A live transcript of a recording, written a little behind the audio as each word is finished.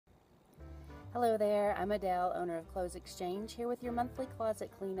Hello there, I'm Adele, owner of Clothes Exchange, here with your monthly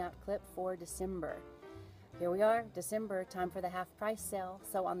closet cleanout clip for December. Here we are, December, time for the half price sale.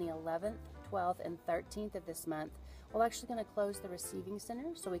 So on the 11th, 12th, and 13th of this month, we're actually going to close the receiving center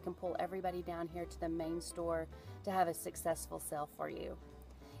so we can pull everybody down here to the main store to have a successful sale for you.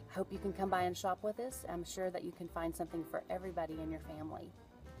 I hope you can come by and shop with us. I'm sure that you can find something for everybody in your family.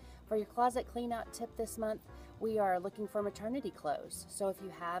 For your closet cleanout tip this month, we are looking for maternity clothes. So if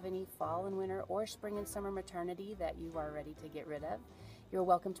you have any fall and winter or spring and summer maternity that you are ready to get rid of, you're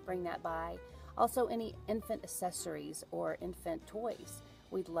welcome to bring that by. Also any infant accessories or infant toys.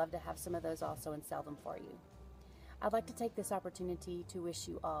 We'd love to have some of those also and sell them for you. I'd like to take this opportunity to wish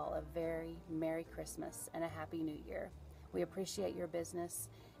you all a very Merry Christmas and a Happy New Year. We appreciate your business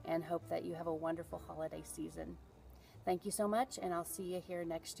and hope that you have a wonderful holiday season. Thank you so much, and I'll see you here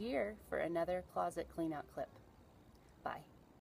next year for another closet cleanout clip. Bye.